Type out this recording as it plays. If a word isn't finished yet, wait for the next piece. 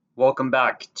Welcome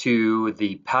back to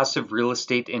the Passive Real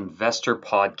Estate Investor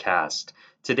Podcast.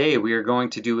 Today we are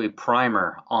going to do a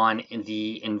primer on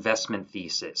the investment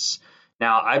thesis.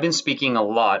 Now, I've been speaking a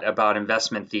lot about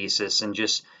investment thesis and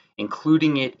just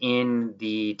including it in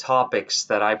the topics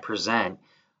that I present,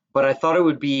 but I thought it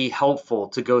would be helpful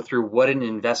to go through what an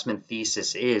investment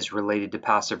thesis is related to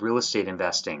passive real estate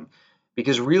investing,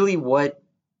 because really what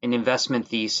an investment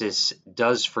thesis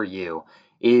does for you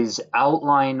is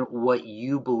outline what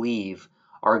you believe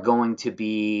are going to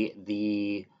be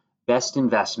the best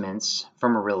investments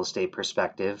from a real estate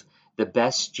perspective, the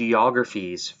best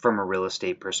geographies from a real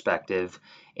estate perspective,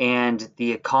 and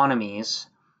the economies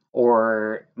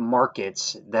or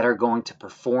markets that are going to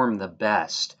perform the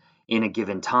best in a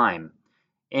given time.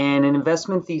 And an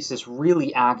investment thesis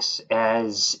really acts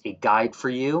as a guide for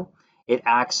you. It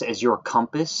acts as your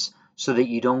compass so that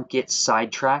you don't get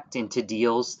sidetracked into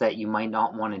deals that you might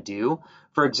not want to do.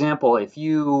 For example, if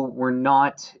you were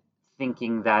not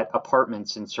thinking that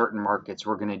apartments in certain markets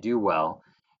were going to do well,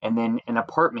 and then an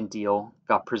apartment deal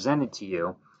got presented to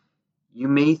you, you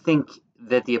may think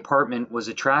that the apartment was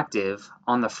attractive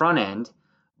on the front end,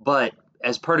 but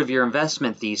as part of your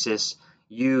investment thesis,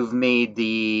 you've made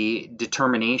the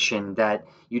determination that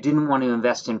you didn't want to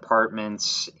invest in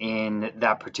apartments in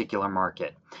that particular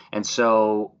market. And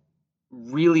so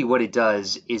really what it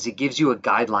does is it gives you a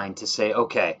guideline to say,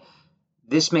 okay,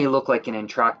 this may look like an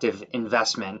attractive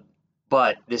investment,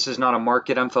 but this is not a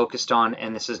market I'm focused on,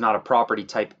 and this is not a property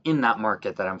type in that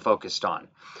market that I'm focused on.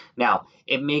 Now,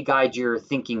 it may guide your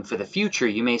thinking for the future.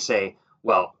 You may say,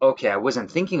 well, okay, I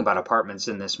wasn't thinking about apartments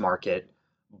in this market,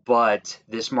 but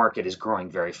this market is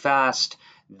growing very fast.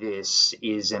 This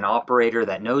is an operator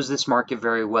that knows this market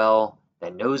very well,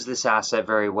 that knows this asset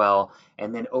very well.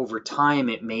 And then over time,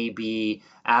 it may be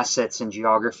assets and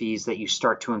geographies that you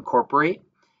start to incorporate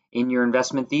in your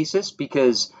investment thesis,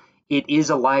 because it is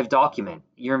a live document.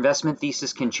 Your investment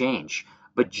thesis can change,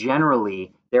 but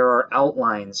generally there are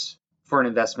outlines for an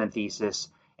investment thesis.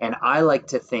 And I like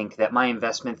to think that my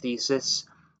investment thesis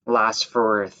lasts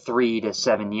for 3 to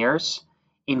 7 years.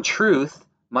 In truth,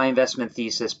 my investment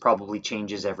thesis probably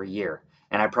changes every year,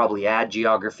 and I probably add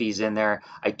geographies in there.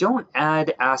 I don't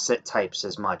add asset types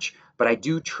as much, but I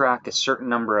do track a certain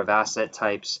number of asset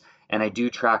types, and I do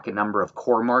track a number of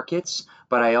core markets,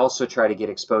 but I also try to get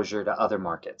exposure to other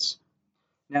markets.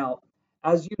 Now,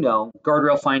 as you know,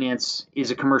 Guardrail Finance is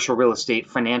a commercial real estate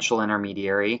financial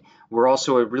intermediary. We're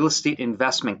also a real estate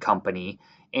investment company,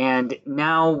 and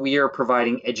now we are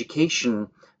providing education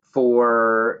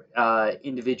for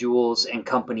individuals and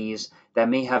companies that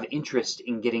may have interest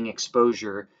in getting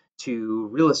exposure to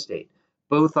real estate,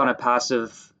 both on a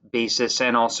passive basis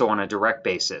and also on a direct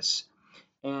basis.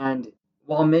 And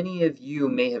while many of you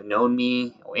may have known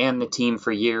me and the team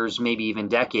for years, maybe even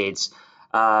decades,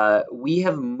 we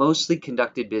have mostly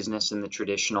conducted business in the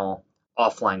traditional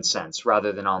offline sense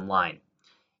rather than online.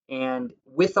 And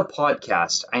with a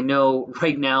podcast, I know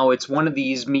right now it's one of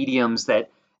these mediums that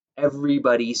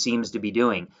everybody seems to be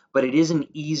doing, but it is an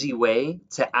easy way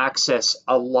to access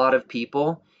a lot of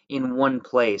people in one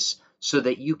place so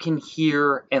that you can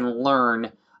hear and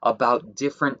learn about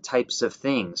different types of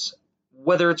things,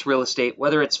 whether it's real estate,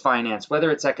 whether it's finance, whether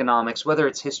it's economics, whether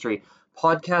it's history.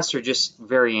 Podcasts are just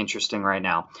very interesting right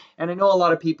now. And I know a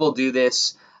lot of people do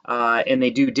this and they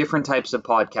do different types of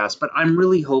podcasts, but I'm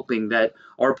really hoping that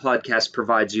our podcast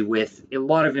provides you with a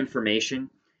lot of information.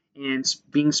 And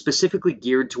being specifically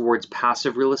geared towards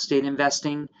passive real estate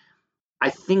investing, I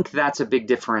think that's a big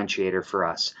differentiator for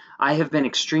us. I have been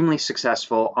extremely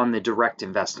successful on the direct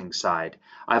investing side.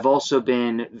 I've also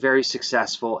been very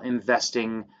successful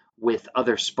investing with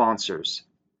other sponsors,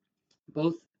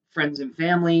 both friends and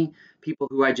family, people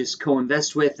who I just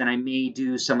co-invest with, and I may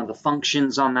do some of the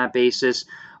functions on that basis.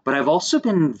 But I've also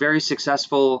been very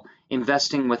successful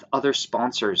investing with other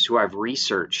sponsors who I've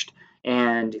researched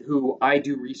and who I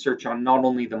do research on not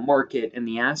only the market and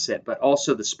the asset, but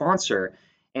also the sponsor.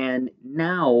 And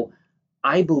now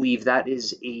I believe that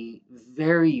is a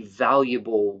very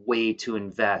valuable way to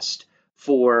invest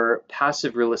for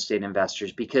passive real estate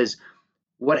investors, because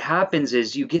what happens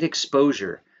is you get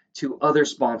exposure to other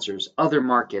sponsors, other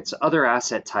markets, other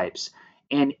asset types,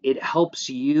 and it helps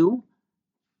you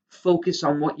focus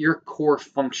on what your core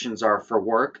functions are for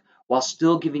work while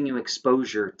still giving you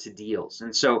exposure to deals.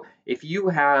 And so if you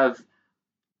have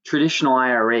traditional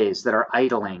IRAs that are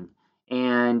idling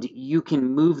and you can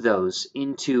move those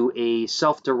into a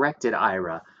self-directed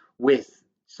IRA with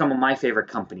some of my favorite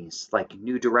companies like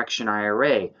New Direction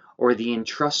IRA or the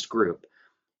Entrust Group,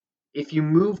 if you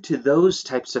move to those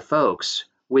types of folks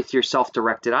with your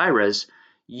self-directed IRAs,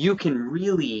 you can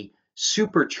really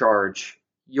supercharge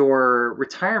your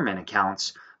retirement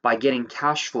accounts by getting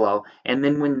cash flow. And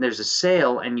then when there's a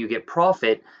sale and you get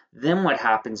profit, then what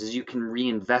happens is you can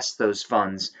reinvest those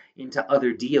funds into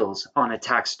other deals on a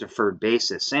tax deferred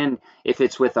basis. And if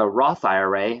it's with a Roth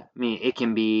IRA, I mean,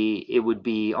 it would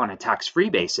be on a tax free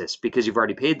basis because you've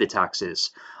already paid the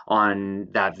taxes on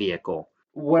that vehicle.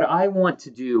 What I want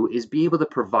to do is be able to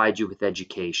provide you with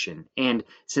education. And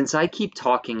since I keep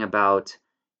talking about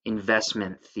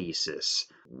investment thesis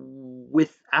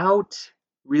without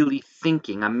really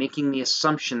thinking, I'm making the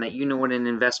assumption that you know what an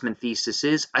investment thesis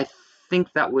is. I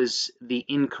think that was the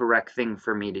incorrect thing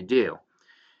for me to do.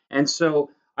 And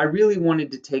so I really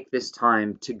wanted to take this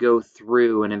time to go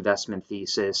through an investment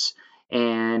thesis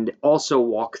and also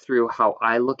walk through how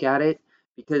I look at it,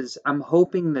 because I'm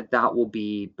hoping that that will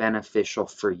be beneficial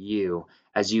for you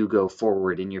as you go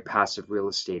forward in your passive real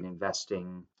estate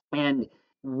investing. And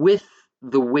with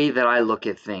the way that I look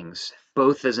at things,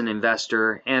 both as an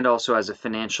investor and also as a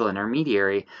financial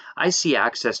intermediary, I see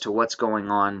access to what's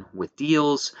going on with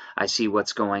deals. I see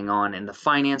what's going on in the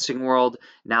financing world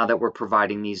now that we're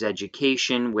providing these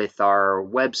education with our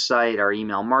website, our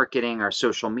email marketing, our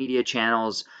social media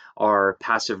channels, our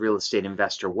Passive Real Estate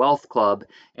Investor Wealth Club,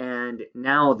 and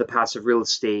now the Passive Real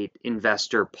Estate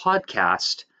Investor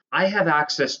Podcast. I have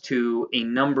access to a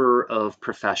number of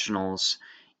professionals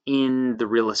in the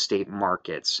real estate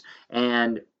markets.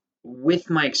 And with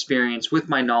my experience, with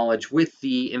my knowledge, with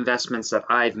the investments that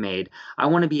I've made, I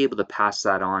want to be able to pass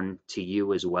that on to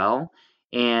you as well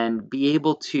and be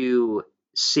able to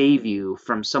save you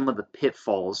from some of the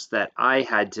pitfalls that I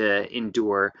had to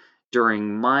endure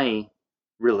during my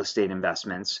real estate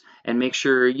investments and make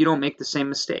sure you don't make the same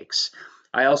mistakes.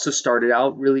 I also started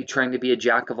out really trying to be a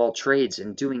jack of all trades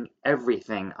and doing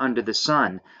everything under the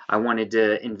sun. I wanted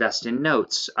to invest in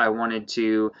notes. I wanted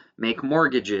to make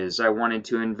mortgages. I wanted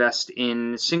to invest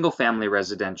in single family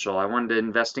residential. I wanted to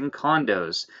invest in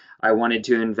condos. I wanted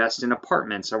to invest in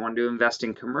apartments. I wanted to invest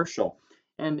in commercial.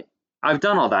 And I've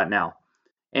done all that now.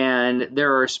 And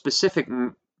there are specific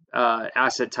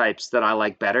asset types that I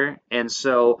like better. And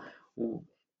so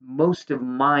most of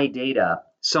my data,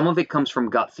 some of it comes from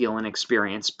gut feel and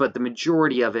experience, but the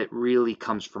majority of it really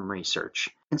comes from research.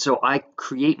 And so I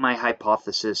create my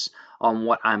hypothesis on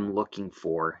what I'm looking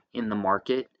for in the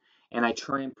market, and I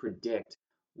try and predict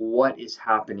what is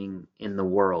happening in the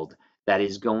world that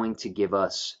is going to give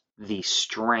us the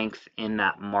strength in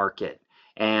that market.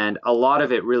 And a lot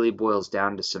of it really boils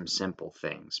down to some simple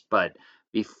things. But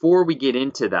before we get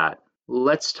into that,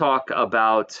 let's talk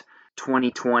about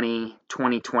 2020,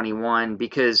 2021,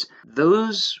 because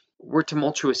those were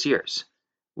tumultuous years.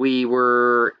 We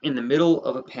were in the middle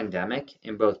of a pandemic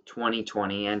in both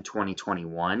 2020 and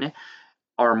 2021.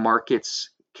 Our markets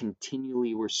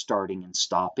continually were starting and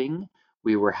stopping.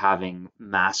 We were having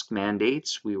mask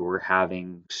mandates. We were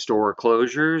having store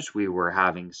closures. We were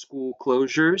having school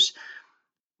closures.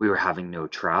 We were having no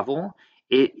travel.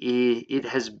 It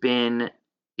has been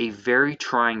a very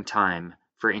trying time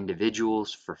for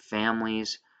individuals, for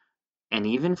families, and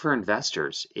even for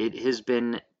investors. It has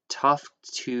been tough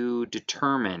to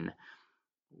determine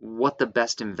what the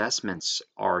best investments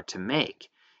are to make.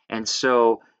 And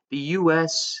so the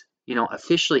US,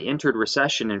 officially entered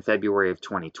recession in February of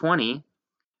 2020,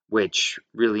 which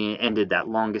really ended that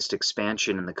longest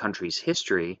expansion in the country's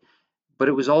history, but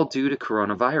it was all due to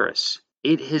coronavirus.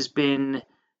 It has been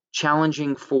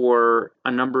challenging for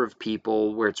a number of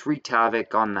people where it's wreaked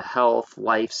havoc on the health,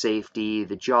 life safety,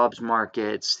 the jobs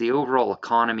markets, the overall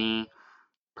economy,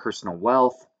 personal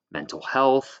wealth, mental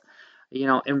health,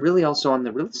 and really also on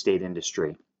the real estate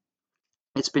industry.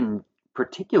 It's been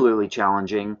particularly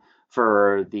challenging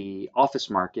for the office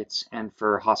markets and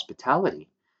for hospitality.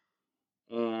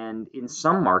 And in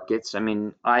some markets, I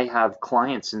mean, I have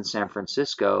clients in San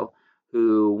Francisco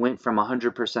who went from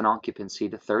 100% occupancy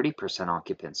to 30%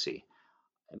 occupancy.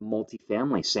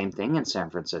 Multifamily, same thing in San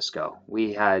Francisco.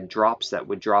 We had drops that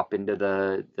would drop into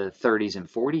the 30s and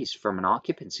 40s from an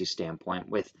occupancy standpoint,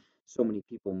 with so many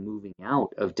people moving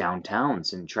out of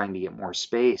downtowns and trying to get more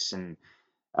space and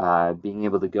being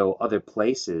able to go other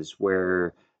places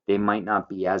where they might not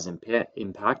be as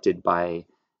impacted by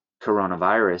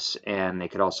coronavirus, and they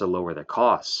could also lower their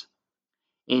costs.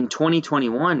 In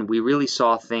 2021, we really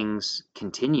saw things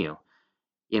continue.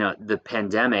 The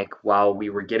pandemic, while we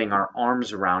were getting our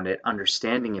arms around it,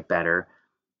 understanding it better,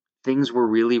 things were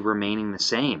really remaining the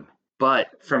same.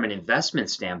 But from an investment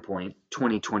standpoint,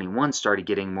 2021 started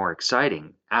getting more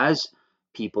exciting as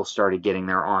people started getting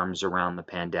their arms around the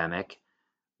pandemic.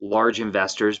 Large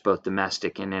investors, both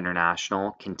domestic and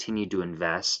international, continued to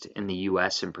invest in the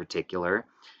US in particular.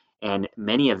 and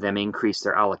many of them increased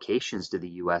their allocations to the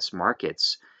US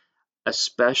markets,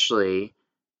 especially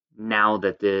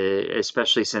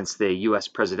especially since the US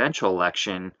presidential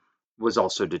election was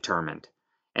also determined.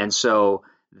 And so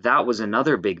that was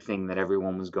another big thing that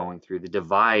everyone was going through, the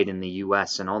divide in the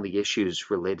US and all the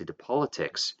issues related to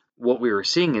politics. What we were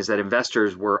seeing is that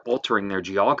investors were altering their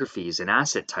geographies and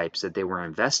asset types that they were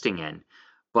investing in,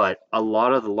 but a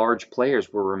lot of the large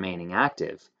players were remaining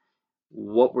active.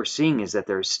 What we're seeing is that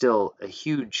there's still a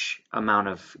huge amount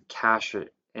of cash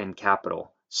and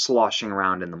capital sloshing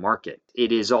around in the market.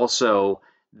 It is also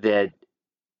that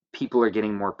people are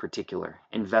getting more particular.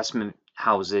 Investment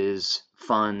houses,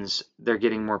 funds, they're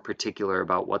getting more particular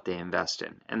about what they invest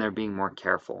in, and they're being more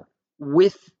careful.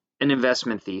 With an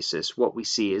investment thesis, what we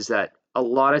see is that a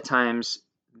lot of times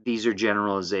these are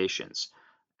generalizations.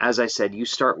 As I said, you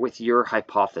start with your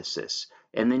hypothesis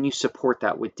and then you support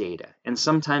that with data. And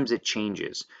sometimes it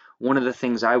changes. One of the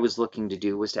things I was looking to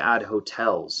do was to add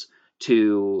hotels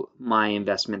to my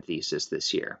investment thesis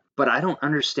this year. But I don't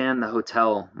understand the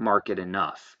hotel market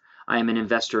enough. I am an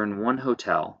investor in one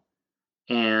hotel,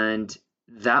 and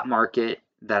that market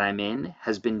that I'm in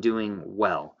has been doing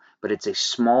well. But it's a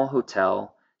small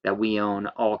hotel that we own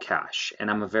all cash, and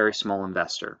I'm a very small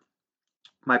investor.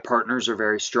 My partners are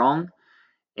very strong,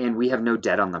 and we have no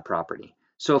debt on the property.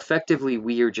 So effectively,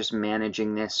 we are just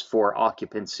managing this for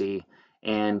occupancy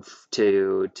and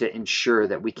to ensure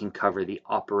that we can cover the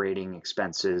operating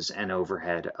expenses and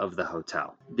overhead of the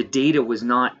hotel. The data was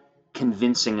not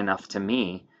convincing enough to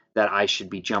me that I should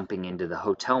be jumping into the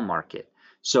hotel market.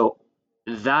 So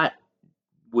that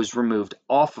was removed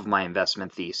off of my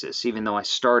investment thesis, even though I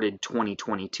started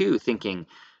 2022 thinking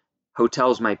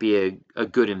hotels might be a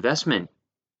good investment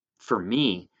for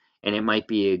me, and it might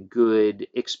be a good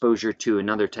exposure to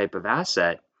another type of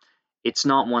asset. It's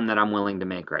not one that I'm willing to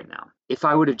make right now. If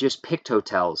I would have just picked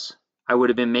hotels, I would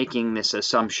have been making this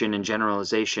assumption and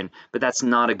generalization, but that's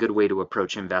not a good way to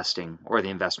approach investing or the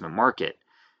investment market.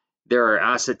 There are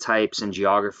asset types and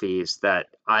geographies that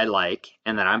I like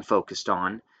and that I'm focused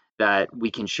on that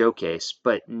we can showcase,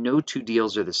 but no two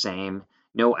deals are the same.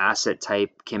 No asset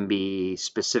type can be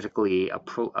specifically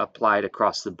applied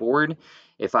across the board.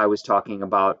 If I was talking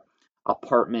about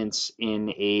apartments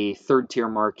in a third tier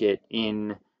market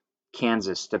in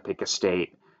Kansas, to pick a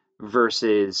state,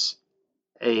 versus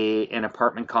an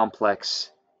apartment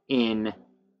complex in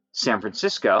San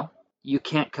Francisco, you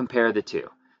can't compare the two.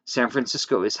 San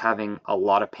Francisco is having a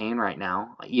lot of pain right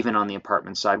now, even on the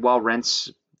apartment side. While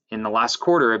rents in the last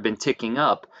quarter have been ticking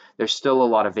up, there's still a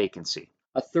lot of vacancy.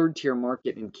 A third tier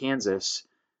market in Kansas,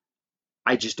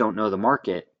 I just don't know the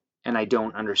market and I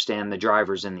don't understand the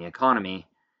drivers in the economy.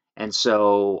 And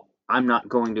so I'm not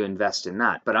going to invest in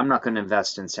that, but I'm not going to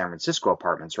invest in San Francisco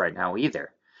apartments right now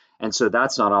either. And so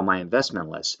that's not on my investment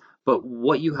list. But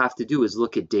what you have to do is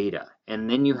look at data, and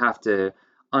then you have to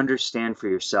understand for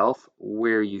yourself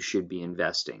where you should be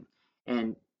investing.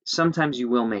 And sometimes you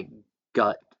will make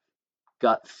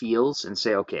gut feels and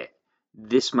say, okay,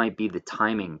 this might be the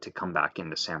timing to come back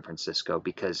into San Francisco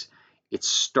because it's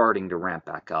starting to ramp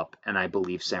back up. And I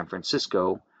believe San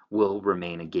Francisco will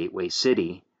remain a gateway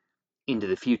city into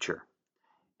the future.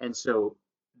 And so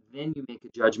then you make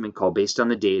a judgment call based on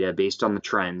the data, based on the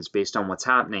trends, based on what's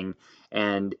happening,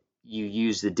 and you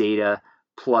use the data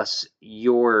plus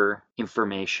your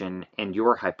information and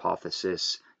your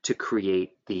hypothesis to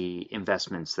create the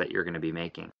investments that you're going to be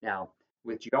making. Now,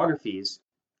 with geographies,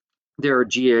 there are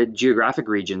geographic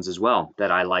regions as well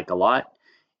that I like a lot,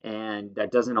 and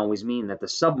that doesn't always mean that the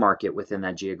submarket within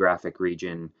that geographic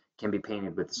region can be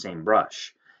painted with the same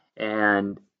brush.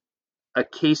 And a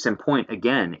case in point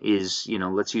again is,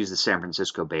 let's use the San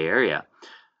Francisco Bay Area.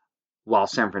 While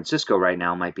San Francisco right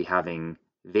now might be having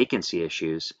vacancy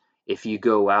issues, if you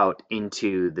go out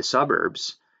into the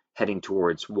suburbs heading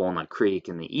towards Walnut Creek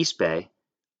in the East Bay,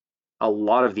 a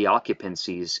lot of the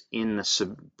occupancies in the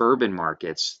suburban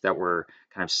markets that were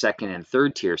kind of second and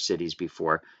third tier cities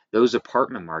before, those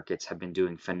apartment markets have been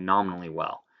doing phenomenally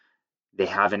well. They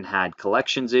haven't had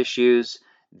collections issues.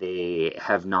 They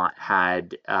have not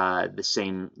had the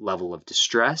same level of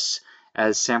distress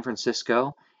as San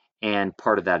Francisco. And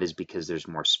part of that is because there's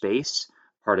more space.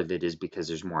 Part of it is because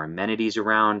there's more amenities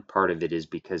around. Part of it is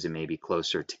because it may be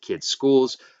closer to kids'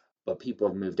 schools. But people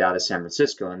have moved out of San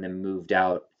Francisco and then moved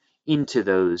out into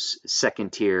those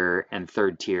second tier and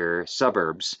third tier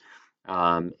suburbs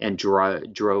and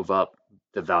drove up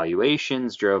the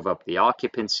valuations, drove up the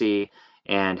occupancy,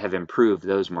 and have improved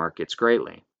those markets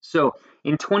greatly. So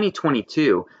in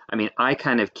 2022, I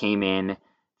kind of came in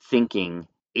thinking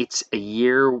it's a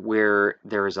year where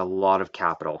there is a lot of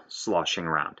capital sloshing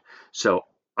around. So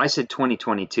I said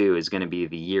 2022 is going to be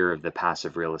the year of the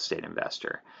passive real estate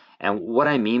investor. And what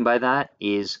I mean by that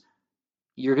is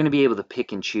you're going to be able to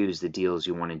pick and choose the deals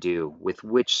you want to do with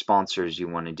which sponsors you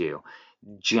want to do.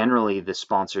 Generally, the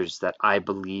sponsors that I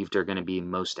believed are going to be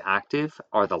most active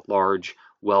are the large,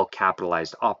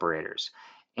 well-capitalized operators.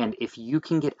 And if you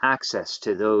can get access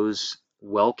to those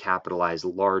well-capitalized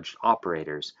large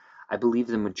operators, I believe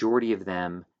the majority of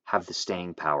them have the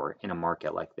staying power in a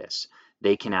market like this.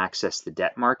 They can access the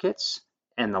debt markets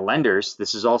and the lenders.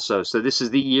 This is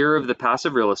the year of the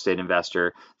passive real estate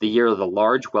investor, the year of the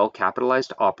large,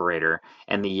 well-capitalized operator,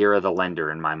 and the year of the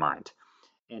lender in my mind.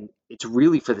 And it's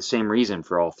really for the same reason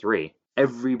for all three.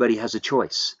 Everybody has a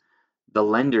choice. The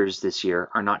lenders this year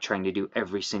are not trying to do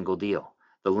every single deal.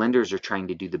 The lenders are trying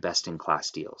to do the best in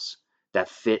class deals that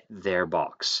fit their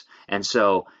box. And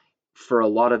so for a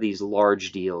lot of these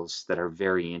large deals that are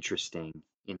very interesting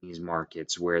in these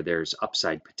markets where there's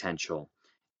upside potential,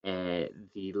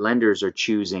 the lenders are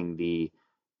choosing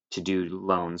to do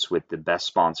loans with the best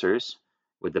sponsors,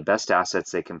 with the best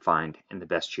assets they can find, and the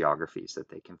best geographies that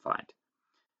they can find.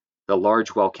 The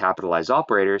large, well-capitalized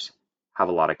operators have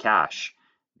a lot of cash.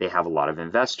 They have a lot of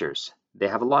investors. They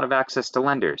have a lot of access to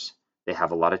lenders. They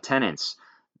have a lot of tenants.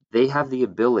 They have the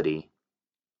ability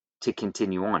to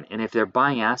continue on. And if they're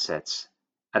buying assets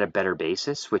at a better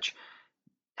basis, which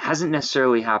hasn't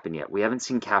necessarily happened yet. We haven't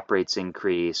seen cap rates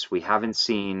increase. We haven't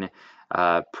seen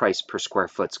price per square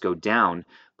foots go down,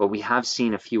 but we have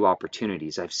seen a few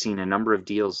opportunities. I've seen a number of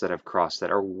deals that have crossed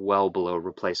that are well below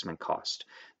replacement cost,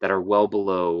 that are well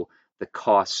below the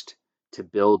cost to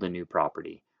build a new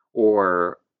property,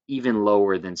 or even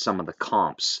lower than some of the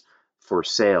comps for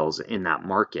sales in that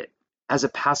market. As a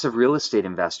passive real estate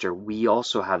investor, we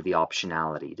also have the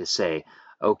optionality to say,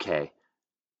 okay,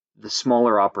 the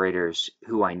smaller operators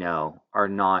who I know are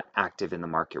not active in the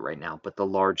market right now, but the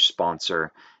large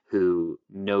sponsor who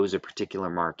knows a particular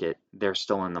market, they're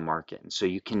still in the market. And so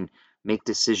you can make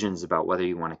decisions about whether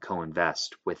you want to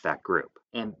co-invest with that group.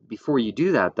 And before you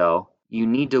do that, though, you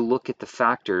need to look at the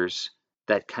factors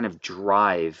that kind of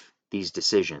drive these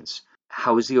decisions.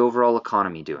 How is the overall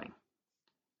economy doing?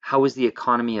 How is the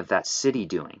economy of that city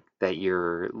doing that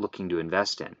you're looking to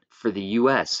invest in? For the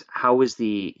US, how is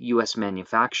the US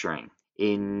manufacturing?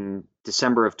 In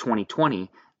December of 2020,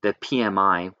 the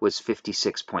PMI was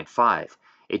 56.5.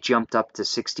 It jumped up to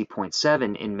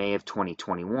 60.7 in May of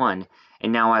 2021,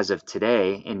 and now as of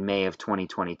today, in May of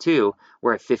 2022,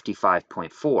 we're at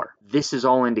 55.4. This is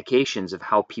all indications of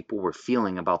how people were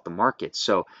feeling about the market.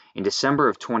 So in December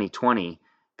of 2020,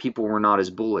 people were not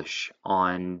as bullish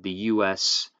on the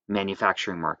US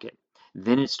manufacturing market.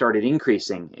 Then it started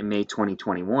increasing in May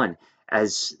 2021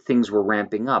 as things were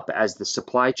ramping up, as the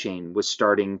supply chain was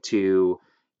starting to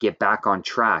get back on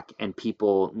track and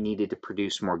people needed to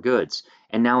produce more goods.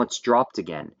 And now it's dropped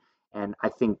again. And I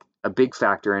think a big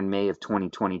factor in May of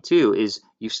 2022 is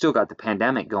you've still got the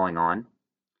pandemic going on,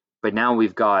 but now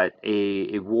we've got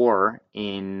a war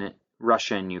in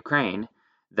Russia and Ukraine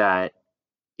that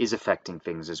is affecting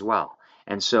things as well.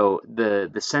 And so the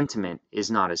sentiment is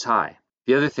not as high.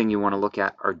 The other thing you want to look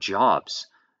at are jobs.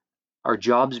 Are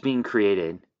jobs being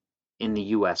created in the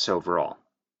US overall?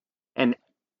 And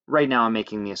right now I'm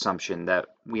making the assumption that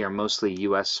we are mostly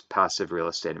US passive real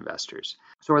estate investors.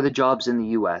 So are the jobs in the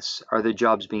US, are the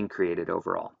jobs being created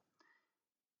overall?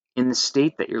 In the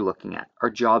state that you're looking at, are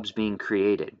jobs being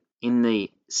created? In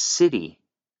the city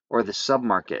or the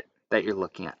submarket that you're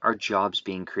looking at, are jobs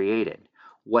being created?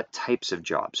 What types of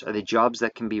jobs? Are they jobs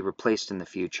that can be replaced in the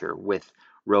future with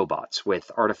robots, with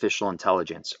artificial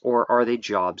intelligence, or are they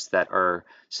jobs that are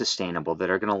sustainable, that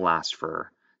are going to last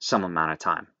for some amount of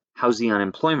time? How's the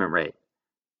unemployment rate?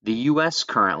 The US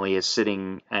currently is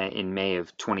sitting in May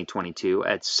of 2022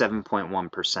 at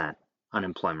 7.1%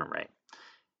 unemployment rate.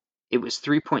 It was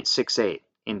 3.68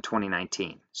 in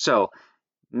 2019. So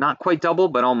not quite double,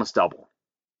 but almost double.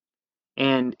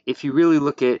 And if you really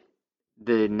look at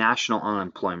the national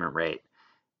unemployment rate,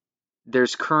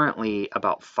 there's currently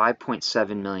about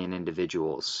 5.7 million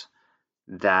individuals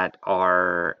that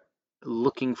are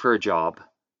looking for a job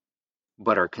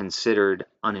but are considered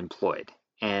unemployed,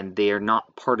 and they are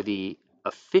not part of the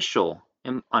official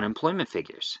unemployment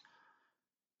figures.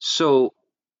 So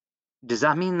does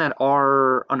that mean that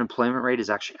our unemployment rate is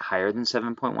actually higher than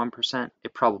 7.1%?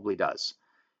 It probably does.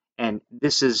 And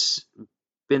this has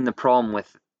been the problem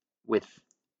with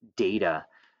data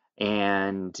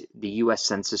and the US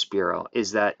Census Bureau,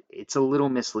 is that it's a little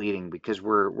misleading because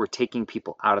we're taking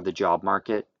people out of the job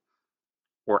market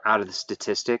or out of the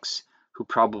statistics who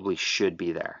probably should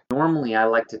be there. Normally I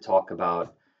like to talk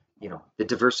about, the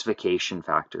diversification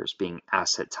factors being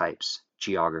asset types,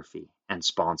 geography, and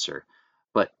sponsor.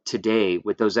 But today,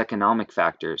 with those economic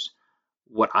factors,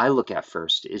 what I look at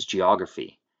first is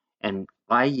geography. And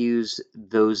I use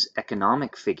those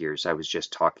economic figures I was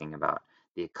just talking about,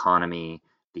 the economy,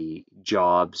 the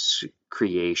jobs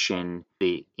creation,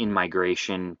 the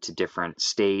in-migration to different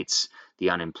states,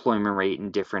 the unemployment rate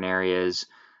in different areas.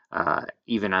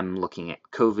 Even I'm looking at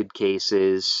COVID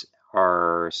cases.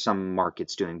 Are some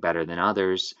markets doing better than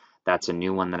others? That's a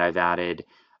new one that I've added.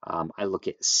 I look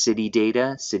at city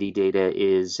data. City data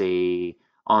is a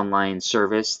online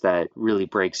service that really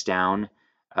breaks down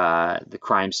the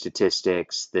crime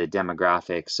statistics, the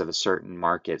demographics of a certain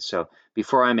market. So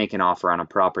before I make an offer on a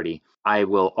property, I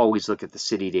will always look at the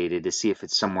city data to see if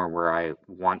it's somewhere where I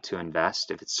want to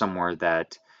invest, if it's somewhere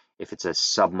that, if it's a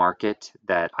sub-market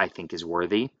that I think is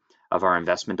worthy of our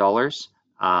investment dollars.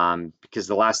 Because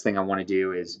the last thing I want to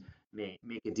do is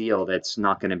make a deal that's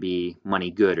not going to be money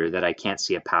good, or that I can't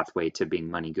see a pathway to being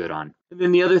money good on. And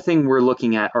then the other thing we're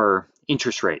looking at are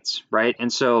interest rates, right?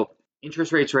 And so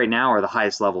interest rates right now are the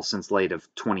highest level since late of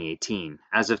 2018.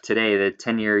 As of today, the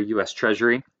 10-year US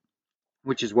Treasury,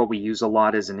 which is what we use a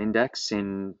lot as an index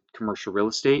in commercial real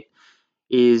estate,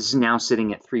 is now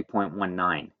sitting at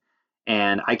 3.19.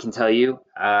 And I can tell you,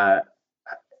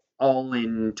 all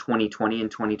in 2020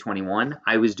 and 2021,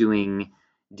 I was doing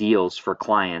deals for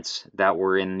clients that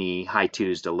were in the high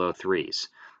twos to low threes.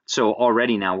 So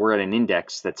already now we're at an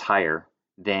index that's higher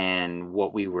than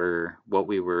what we were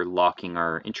locking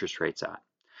our interest rates at.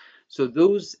 So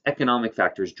those economic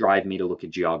factors drive me to look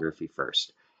at geography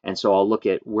first. And so I'll look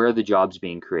at where the jobs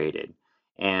being created.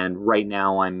 And right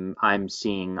now I'm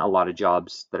seeing a lot of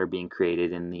jobs that are being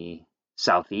created in the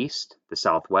southeast, the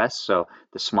southwest. So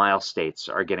the Smile states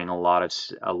are getting a lot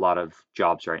of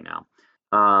jobs right now.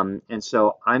 And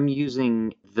so I'm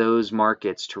using those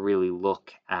markets to really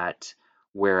look at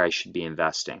where I should be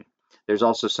investing. There's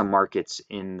also some markets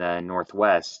in the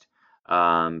Northwest.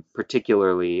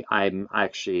 Particularly, I'm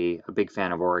actually a big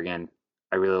fan of Oregon.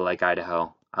 I really like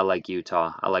Idaho. I like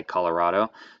Utah. I like Colorado.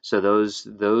 So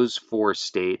those four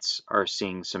states are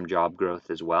seeing some job growth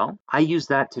as well. I use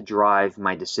that to drive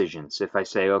my decisions. If I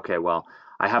say, okay, well,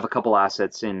 I have a couple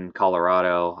assets in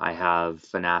Colorado, I have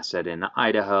an asset in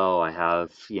Idaho, I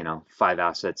have, 5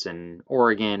 assets in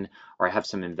Oregon, or I have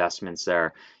some investments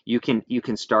there. You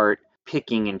can start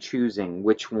picking and choosing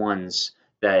which ones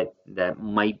that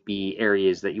might be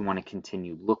areas that you want to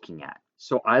continue looking at.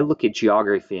 So I look at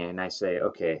geography and I say,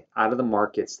 okay, out of the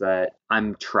markets that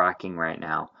I'm tracking right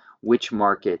now, which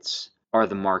markets are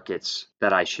the markets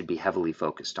that I should be heavily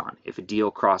focused on? If a deal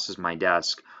crosses my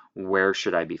desk, where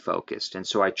should I be focused? And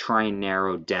so I try and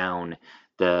narrow down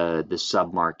the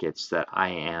sub-markets that I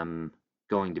am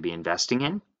going to be investing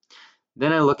in.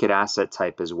 Then I look at asset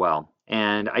type as well.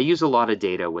 And I use a lot of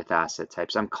data with asset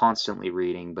types. I'm constantly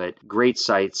reading, but great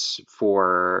sites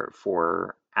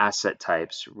for asset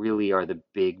types really are the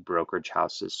big brokerage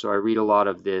houses. So I read a lot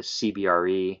of the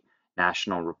CBRE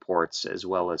national reports as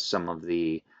well as some of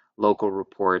the local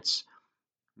reports.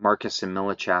 Marcus and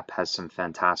Millichap has some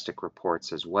fantastic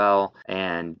reports as well.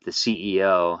 And the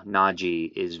CEO,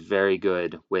 Naji, is very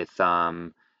good with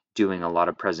doing a lot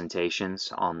of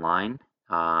presentations online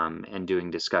and doing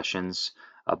discussions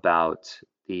about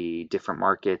the different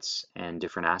markets and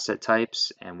different asset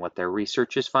types and what their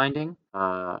research is finding.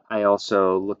 I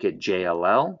also look at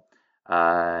JLL.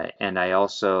 And I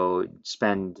also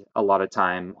spend a lot of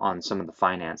time on some of the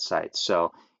finance sites.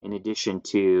 So in addition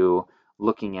to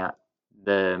looking at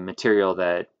the material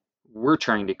that we're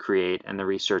trying to create and the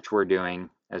research we're doing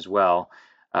as well,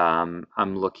 I'm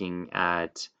looking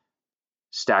at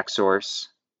StackSource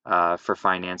for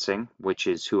financing, which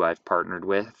is who I've partnered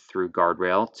with through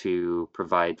Guardrail to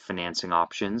provide financing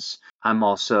options. I'm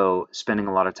also spending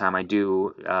a lot of time. I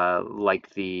do like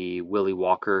the Willie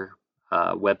Walker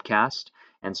webcast,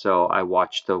 and so I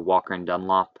watch the Walker and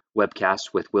Dunlop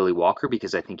webcast with Willie Walker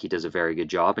because I think he does a very good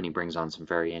job and he brings on some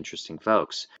very interesting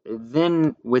folks.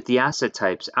 Then with the asset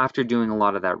types, after doing a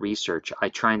lot of that research, I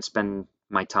try and spend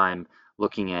my time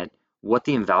looking at what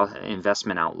the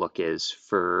investment outlook is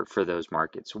for those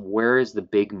markets. Where is the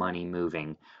big money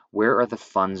moving? Where are the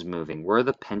funds moving? Where are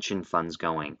the pension funds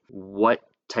going? What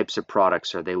types of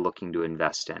products are they looking to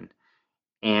invest in?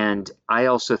 And I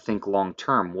also think long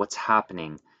term, what's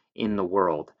happening in the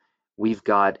world? We've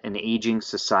got an aging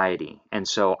society. And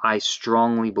so I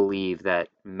strongly believe that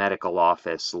medical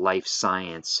office, life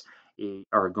science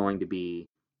are going to be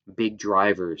big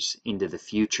drivers into the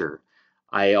future.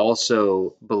 I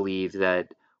also believe that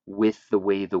with the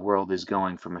way the world is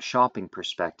going from a shopping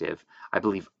perspective, I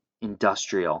believe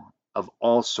industrial of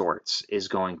all sorts is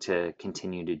going to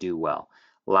continue to do well.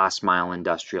 last mile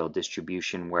industrial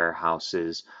distribution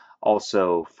warehouses,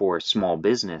 also for small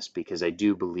business, because I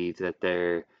do believe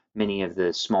that many of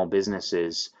the small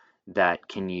businesses that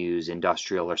can use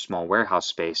industrial or small warehouse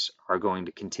space are going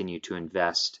to continue to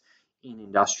invest in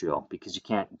industrial, because you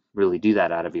can't really do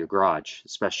that out of your garage,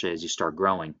 especially as you start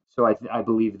growing. So I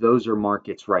believe those are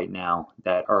markets right now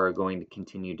that are going to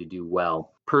continue to do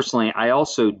well. Personally, I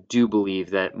also do believe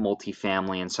that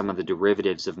multifamily and some of the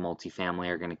derivatives of multifamily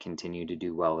are going to continue to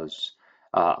do well as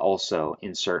also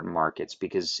in certain markets,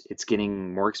 because it's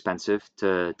getting more expensive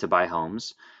to buy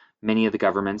homes. Many of the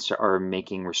governments are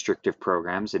making restrictive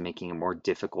programs and making it more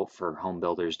difficult for home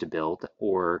builders to build,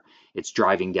 or it's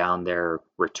driving down their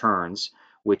returns,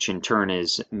 which in turn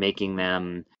is making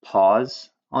them pause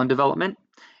on development.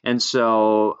 And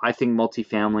so I think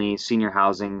multifamily, senior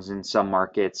housings in some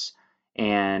markets,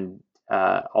 and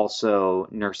also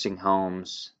nursing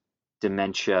homes,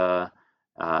 dementia,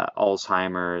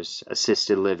 Alzheimer's,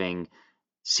 assisted living,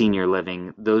 senior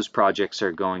living, those projects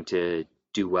are going to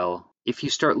do well. If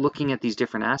you start looking at these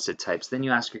different asset types, then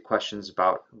you ask your questions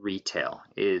about retail.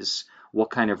 Is what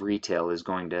kind of retail is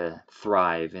going to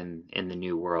thrive in the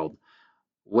new world?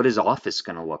 What is office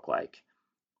going to look like?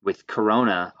 With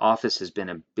Corona, office has been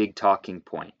a big talking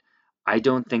point. I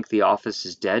don't think the office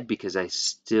is dead, because I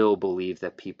still believe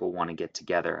that people want to get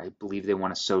together. I believe they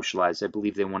want to socialize. I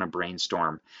believe they want to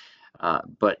brainstorm.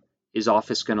 But is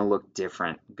Office going to look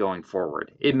different going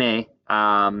forward? It may.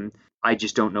 I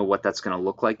just don't know what that's going to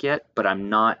look like yet, but I'm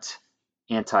not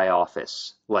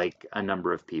anti-Office like a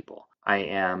number of people. I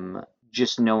am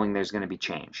just knowing there's going to be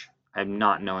change. I'm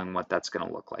not knowing what that's going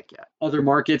to look like yet. Other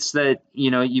markets that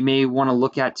you may want to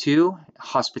look at too,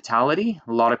 hospitality.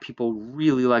 A lot of people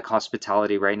really like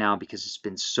hospitality right now because it's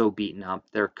been so beaten up.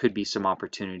 There could be some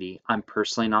opportunity. I'm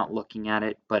personally not looking at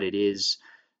it, but it is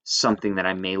something that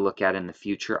I may look at in the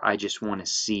future. I just want to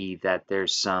see that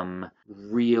there's some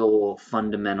real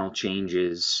fundamental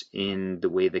changes in the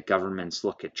way that governments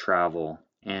look at travel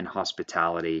and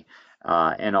hospitality,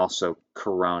 and also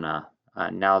Corona.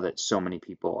 Now that so many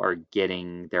people are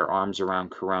getting their arms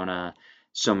around Corona,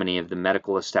 so many of the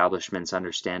medical establishments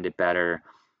understand it better.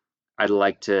 I'd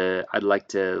like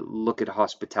to look at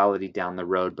hospitality down the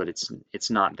road, but it's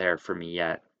not there for me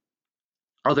yet.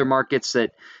 Other markets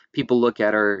that people look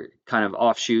at are kind of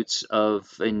offshoots of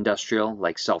industrial,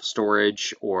 like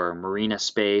self-storage or marina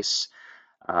space,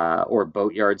 or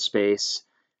boatyard space.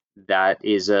 That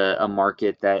is a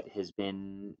market that has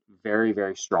been very,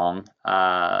 very strong.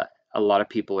 A lot of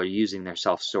people are using their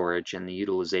self-storage, and the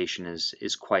utilization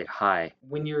is quite high.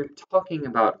 When you're talking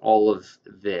about all of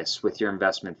this with your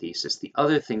investment thesis, the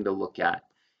other thing to look at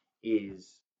is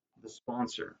the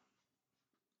sponsor.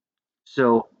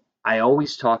 So I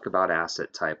always talk about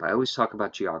asset type, I always talk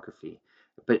about geography,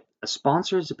 but a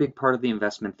sponsor is a big part of the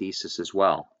investment thesis as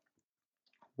well.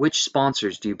 Which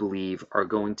sponsors do you believe are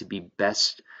going to be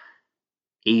best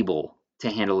able to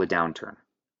handle a downturn,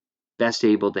 best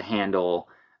able to handle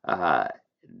uh,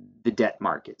 the debt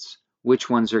markets? Which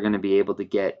ones are going to be able to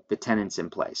get the tenants in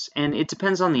place? And it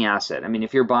depends on the asset. I mean,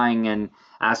 if you're buying an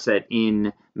asset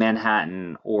in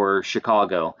Manhattan or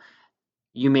Chicago,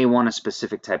 you may want a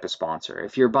specific type of sponsor.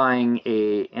 If you're buying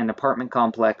an apartment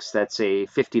complex that's a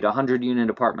 50 to 100 unit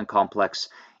apartment complex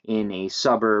in a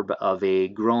suburb of a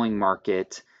growing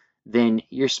market, then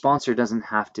your sponsor doesn't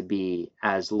have to be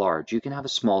as large. You can have a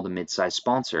small to mid-sized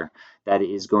sponsor that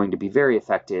is going to be very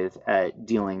effective at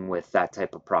dealing with that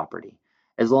type of property.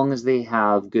 As long as they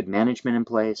have good management in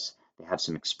place, they have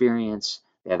some experience,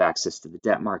 they have access to the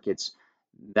debt markets,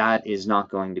 that is not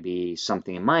going to be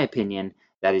something, in my opinion,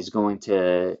 that is going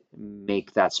to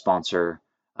make that sponsor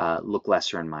look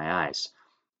lesser in my eyes.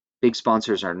 Big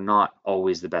sponsors are not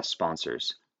always the best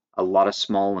sponsors. A lot of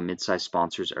small and mid-sized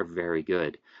sponsors are very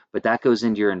good, but that goes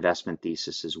into your investment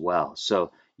thesis as well.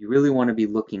 So you really want to be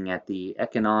looking at the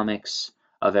economics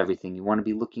of everything. You want to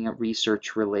be looking at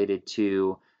research related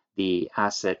to the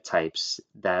asset types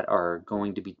that are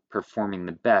going to be performing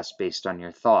the best based on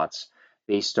your thoughts,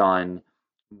 based on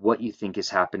what you think is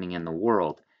happening in the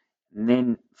world. And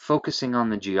then focusing on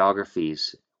the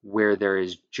geographies where there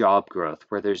is job growth,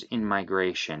 where there's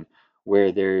in-migration,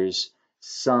 where there's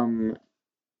some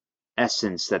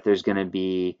essence that there's going to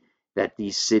be, that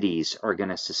these cities are going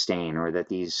to sustain, or that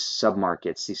these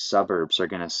submarkets, these suburbs are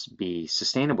going to be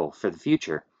sustainable for the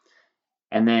future.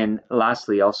 And then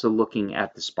lastly, also looking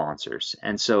at the sponsors.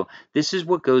 And so this is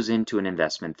what goes into an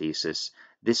investment thesis.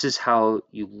 This is how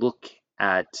you look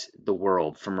at the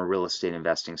world from a real estate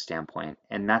investing standpoint.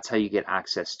 And that's how you get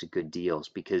access to good deals,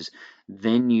 because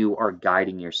then you are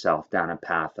guiding yourself down a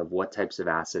path of what types of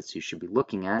assets you should be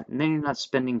looking at. And then you're not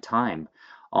spending time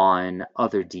on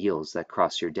other deals that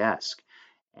cross your desk.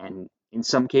 And in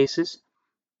some cases,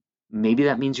 maybe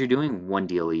that means you're doing 1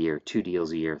 deal a year, 2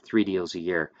 deals a year, 3 deals a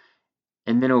year.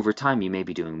 And then over time, you may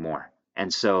be doing more.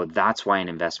 And so that's why an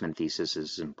investment thesis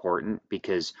is important,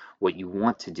 because what you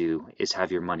want to do is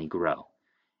have your money grow.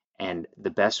 And the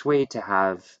best way to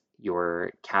have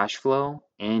your cash flow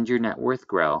and your net worth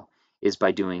grow is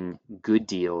by doing good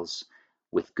deals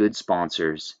with good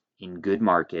sponsors in good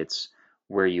markets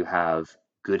where you have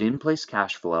good in-place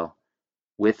cash flow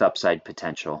with upside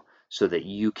potential so that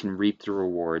you can reap the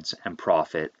rewards and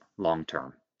profit long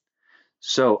term.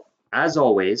 So, as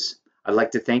always, I'd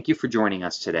like to thank you for joining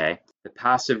us today. The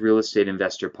Passive Real Estate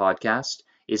Investor Podcast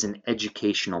is an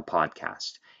educational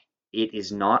podcast. It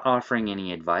is not offering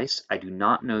any advice. I do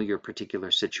not know your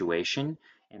particular situation,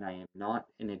 and I am not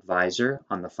an advisor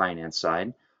on the finance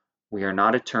side. We are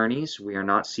not attorneys. We are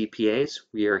not CPAs.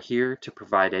 We are here to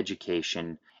provide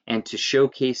education and to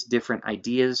showcase different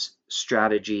ideas,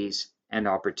 strategies, and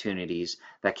opportunities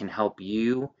that can help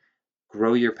you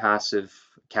grow your passive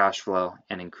cash flow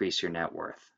and increase your net worth.